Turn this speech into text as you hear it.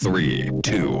Three,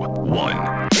 two,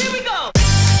 one. Here we go!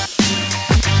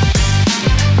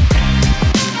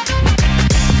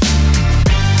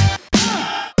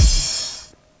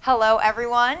 Hello,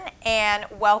 everyone, and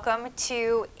welcome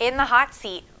to In the Hot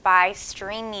Seat by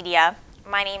Stream Media.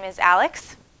 My name is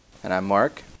Alex, And I'm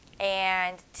Mark.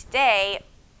 and today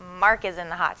Mark is in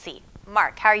the hot seat.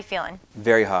 Mark, how are you feeling?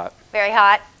 Very hot. Very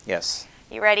hot? Yes.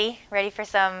 You ready? Ready for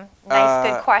some nice,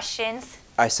 good questions?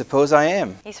 I suppose I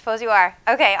am. You suppose you are.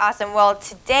 Okay, awesome. Well,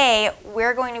 today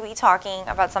we're going to be talking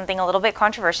about something a little bit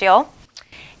controversial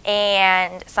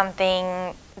and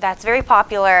something that's very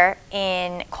popular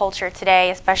in culture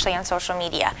today, especially on social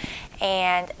media.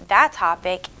 And that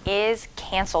topic is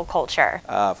cancel culture.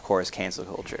 Of course, cancel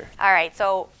culture. All right,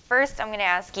 so first I'm going to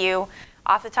ask you,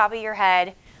 off the top of your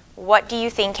head, what do you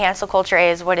think cancel culture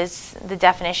is? What is the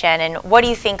definition? And what do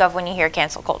you think of when you hear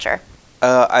cancel culture?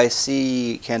 I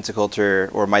see cancel culture,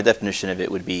 or my definition of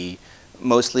it would be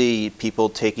mostly people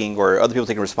taking, or other people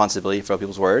taking responsibility for other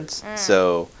people's words.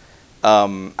 So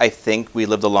I think we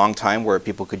lived a long time where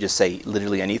people could just say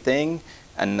literally anything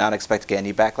and not expect to get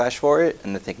any backlash for it.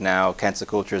 And I think now cancel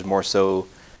culture is more so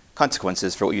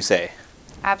consequences for what you say.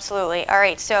 Absolutely. All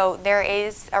right, so there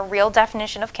is a real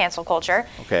definition of cancel culture.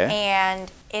 Okay.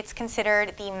 And it's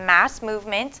considered the mass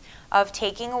movement of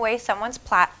taking away someone's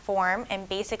platform and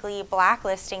basically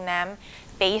blacklisting them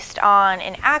based on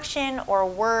an action or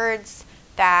words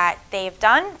that they've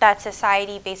done that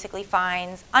society basically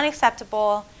finds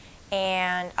unacceptable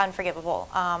and unforgivable.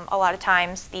 A lot of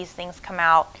times these things come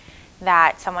out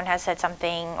that someone has said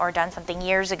something or done something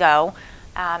years ago,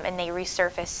 and they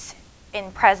resurface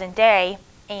in present day,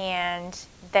 and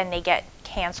then they get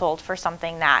canceled for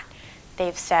something that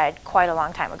they've said quite a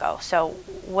long time ago. So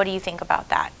what do you think about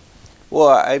that? Well,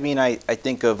 I mean, I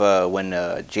think of when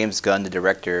James Gunn, the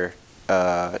director,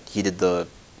 he did the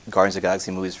Guardians of the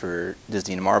Galaxy movies for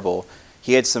Disney and Marvel.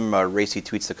 He had some racy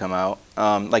tweets to come out,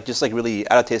 just really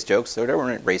out of taste jokes. They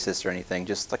weren't racist or anything,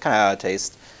 just like kind of out of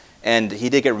taste. And he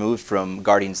did get removed from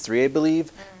Guardians 3, I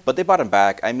believe, but they brought him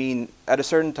back. I mean, at a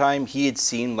certain time, he had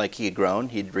seen like he had grown.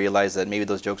 He'd realized that maybe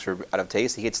those jokes were out of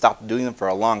taste. He had stopped doing them for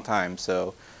a long time.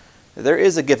 So there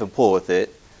is a give and pull with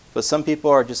it, but some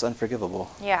people are just unforgivable.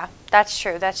 Yeah, that's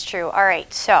true. That's true. All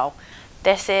right, so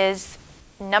this is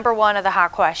number one of the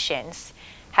hot questions.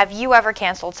 Have you ever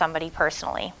canceled somebody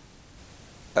personally?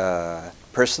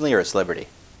 Personally or a celebrity?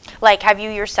 Like, have you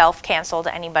yourself canceled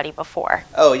anybody before?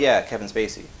 Oh yeah, Kevin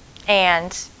Spacey.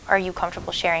 And are you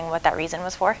comfortable sharing what that reason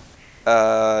was for?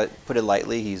 Put it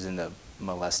lightly, he's in a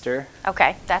molester.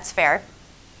 Okay, that's fair.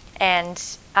 And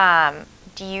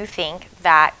do you think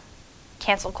that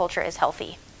cancel culture is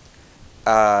healthy?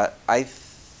 I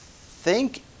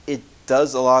think it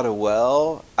does a lot of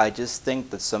well. I just think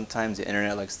that sometimes the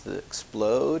internet likes to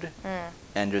explode,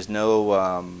 and there's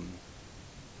no,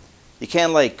 you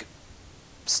can't like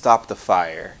stop the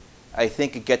fire. I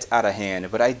think it gets out of hand,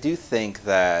 but I do think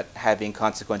that having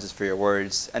consequences for your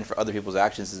words and for other people's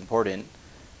actions is important.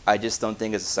 I just don't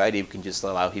think as a society we can just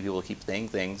allow people to keep saying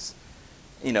things.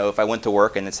 You know, if I went to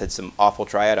work and it said some awful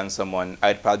triad on someone,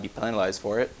 I'd probably be penalized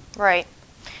for it. Right.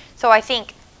 So I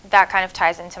think that kind of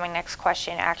ties into my next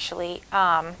question, actually.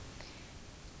 I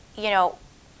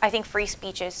think free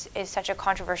speech is such a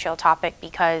controversial topic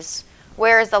because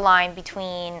where is the line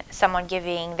between someone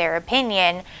giving their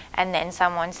opinion and then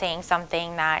someone saying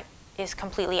something that is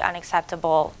completely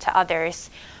unacceptable to others,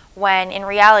 when in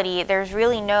reality there's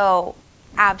really no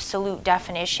absolute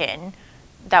definition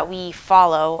that we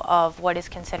follow of what is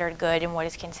considered good and what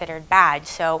is considered bad.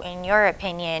 So in your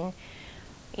opinion,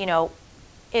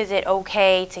 is it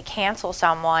okay to cancel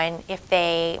someone if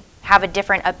they have a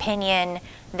different opinion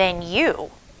than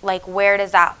you? Like, where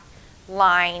does that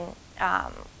line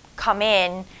come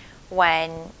in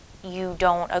when you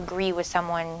don't agree with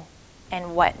someone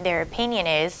and what their opinion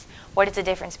is? What is the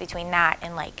difference between that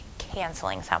and like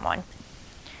canceling someone?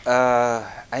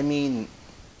 I mean,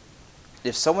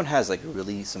 if someone has like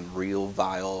really some real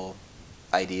vile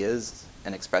ideas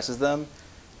and expresses them,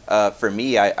 for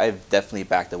me, I've definitely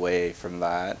backed away from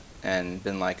that and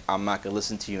been like, I'm not gonna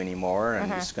listen to you anymore. I'm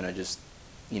just gonna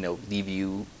leave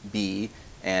you be,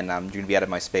 and I'm gonna be out of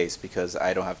my space because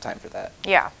I don't have time for that.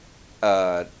 Yeah.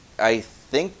 I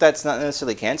think that's not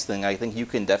necessarily canceling. I think you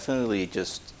can definitely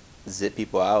just zip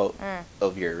people out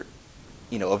of your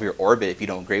orbit if you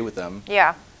don't agree with them.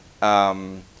 Yeah.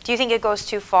 Do you think it goes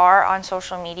too far on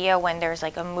social media when there's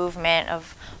like a movement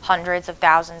of hundreds of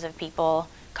thousands of people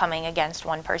coming against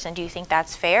one person? Do you think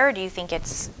that's fair, or do you think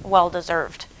it's well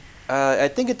deserved? I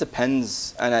think it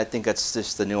depends, and I think that's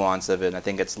just the nuance of it, and I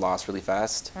think it's lost really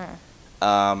fast.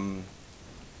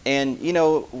 And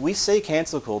we say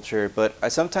cancel culture, but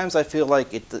sometimes I feel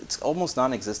like it's almost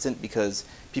non-existent because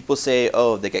people say,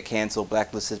 oh, they get canceled,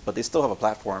 blacklisted, but they still have a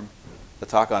platform to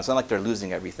talk on. It's not like they're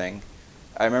losing everything.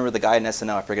 I remember the guy in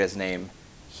SNL, I forget his name.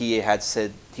 He had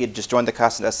said he had just joined the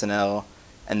cast in SNL,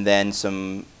 and then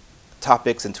some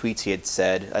topics and tweets he had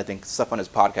said, I think stuff on his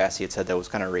podcast he had said that was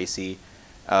kind of racy,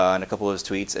 in a couple of his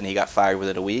tweets, and he got fired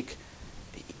within a week.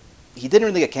 He didn't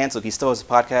really get canceled. He still has a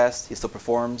podcast. He still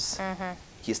performs. Mm-hmm.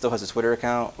 He still has a Twitter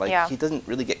account. Yeah. He doesn't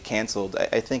really get canceled.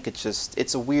 I think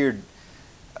it's a weird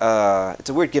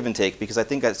give and take, because I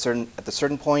think at a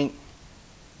certain point,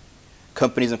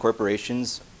 companies and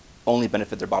corporations only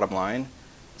benefit their bottom line,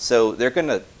 so they're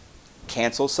gonna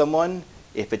cancel someone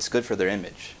if it's good for their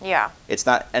image. Yeah.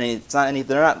 They're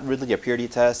not really a purity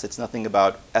test. It's nothing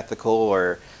about ethical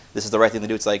or this is the right thing to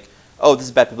do. It's like, oh, this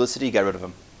is bad publicity, get rid of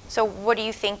them. So what do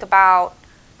you think about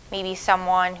maybe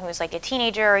someone who's like a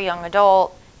teenager or a young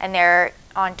adult and they're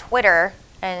on Twitter,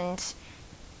 and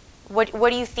what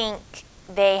do you think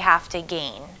they have to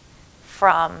gain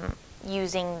from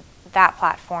using that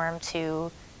platform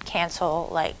to cancel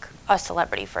like a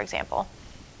celebrity, for example?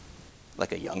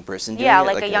 Like a young person doing Yeah, it?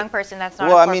 like a young person that's not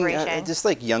well, a I mean, corporation. just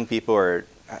like young people are.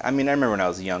 I remember when I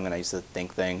was young and I used to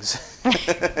think things.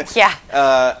 Yeah.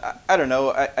 I don't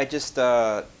know. I just.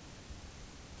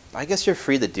 I guess you're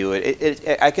free to do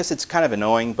it. I guess it's kind of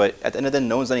annoying, but at the end of the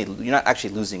day, you're not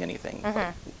actually losing anything.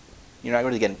 Mhm. You're not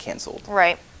really getting canceled.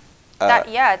 Right.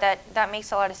 That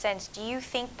makes a lot of sense. Do you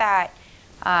think that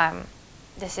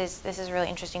this is a really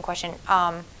interesting question.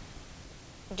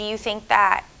 Do you think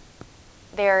that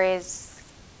there is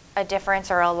a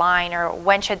difference or a line, or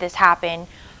when should this happen,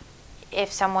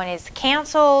 if someone is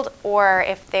canceled or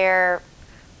if they're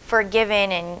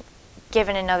forgiven and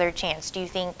given another chance? Do you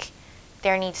think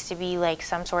there needs to be like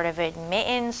some sort of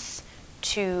admittance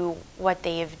to what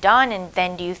they have done, and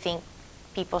then do you think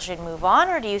people should move on,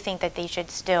 or do you think that they should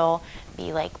still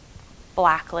be like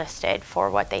blacklisted for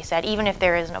what they said, even if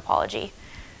there is an apology?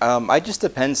 It just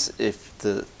depends if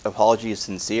the apology is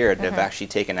sincere and have Mhm. actually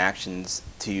taken actions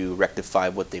to rectify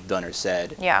what they've done or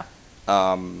said. Yeah.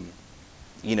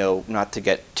 Not to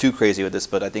get too crazy with this,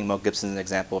 but I think Mel Gibson's an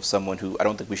example of someone who I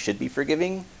don't think we should be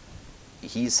forgiving.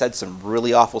 He said some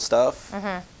really awful stuff.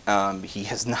 Mhm. He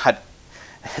has not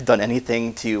done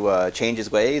anything to change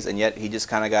his ways, and yet he just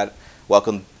kind of got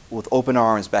welcomed with open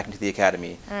arms back into the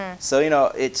academy. So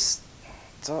it's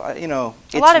a lot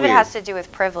of it weird. has to do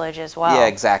with privilege as well. Yeah,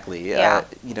 exactly. Yeah.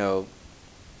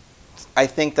 I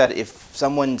think that if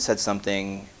someone said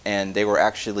something and they were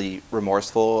actually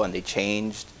remorseful and they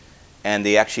changed and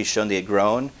they actually shown they had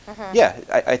grown, yeah,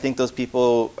 I think those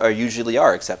people usually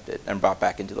are accepted and brought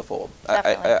back into the fold.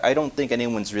 Definitely. I don't think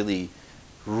anyone's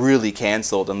really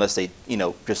canceled unless they,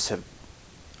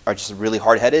 are just really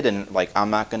hard-headed and like, I'm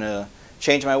not going to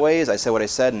change my ways. I said what I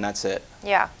said and that's it.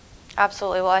 Yeah,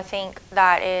 absolutely. Well, I think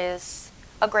that is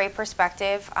a great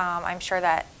perspective. I'm sure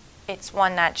that it's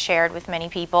one that's shared with many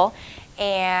people.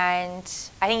 And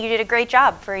I think you did a great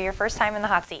job for your first time in the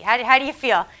hot seat. How do you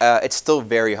feel? It's still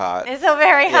very hot. It's still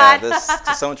very Yeah, hot.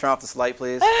 just someone turn off this light,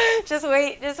 please. Just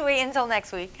wait until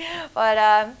next week. But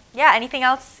yeah, anything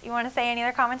else you want to say? Any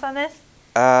other comments on this?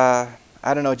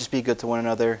 I don't know, just be good to one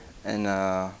another and,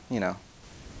 Yeah.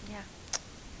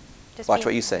 Just watch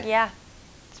what you say. Yeah.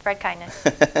 Spread kindness.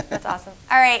 That's awesome.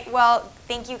 All right. Well,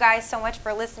 thank you guys so much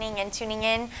for listening and tuning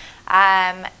in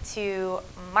to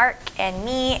Mark and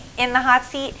me in the hot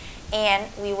seat. And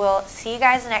we will see you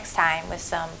guys next time with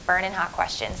some burning hot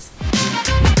questions.